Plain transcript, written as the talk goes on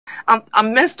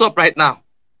I'm messed up right now.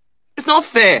 It's not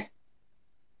fair.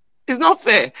 It's not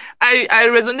fair. I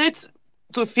resonate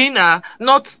to PHYNA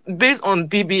not based on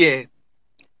BBA.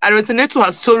 I resonate to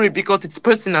her story because it's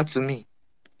personal to me.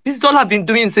 This is all I've been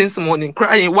doing since morning,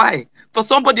 crying. Why? For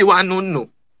somebody who I don't know.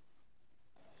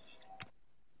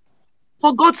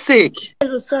 For God's sake.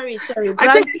 Oh, sorry.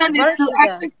 I think PHYNA needs Brown to.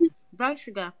 sugar. Brown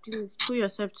sugar, please pull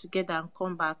yourself together and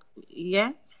come back.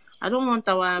 Yeah? I don't want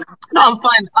our No, I'm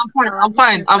fine. our this thing I'm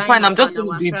flying fine. I'm just around going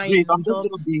to our be brief. crying on I'm just top.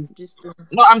 going to be. This thing.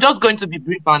 No, I'm just going to be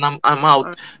brief and I'm out.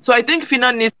 All So I think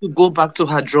PHYNA needs to go back to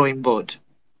her drawing board.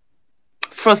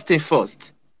 First thing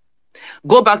first.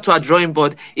 Go back to her drawing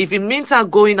board. If it means her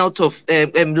going out of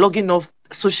logging off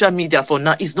social media for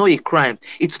now, it's not a crime.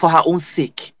 It's for her own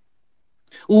sake.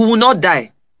 We will not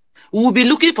die. We will be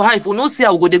looking for her. If we not see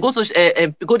her, we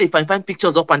go. They find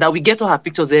pictures up and down. We get all her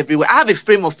pictures everywhere. I have a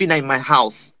frame of PHYNA in my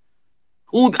house.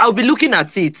 I'll be looking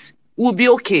at it. We'll be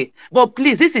okay. But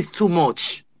please, this is too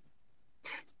much.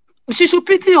 She should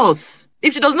pity us.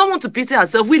 If she does not want to pity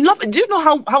herself, we love. Do you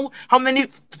know how many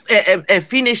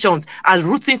nations are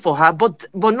rooting for her? But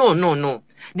no.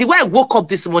 The way I woke up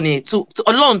this morning to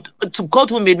alone to God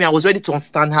who made me, I was ready to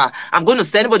understand her. I'm going to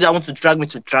say anybody that wants to drag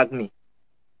me.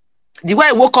 The way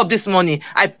I woke up this morning,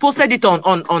 I posted it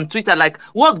on Twitter, like,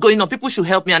 what's going on? People should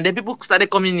help me. And then people started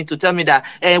coming in to tell me that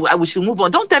we should move on.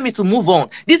 Don't tell me to move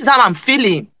on. This is how I'm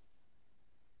feeling.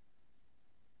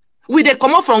 We they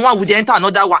come up from one, we they enter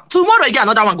another one. Tomorrow again,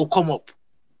 another one go come up.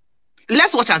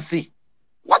 Let's watch and see.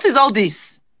 What is all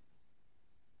this?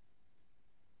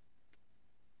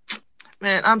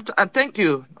 Man, I thank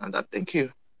you. Thank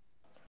you.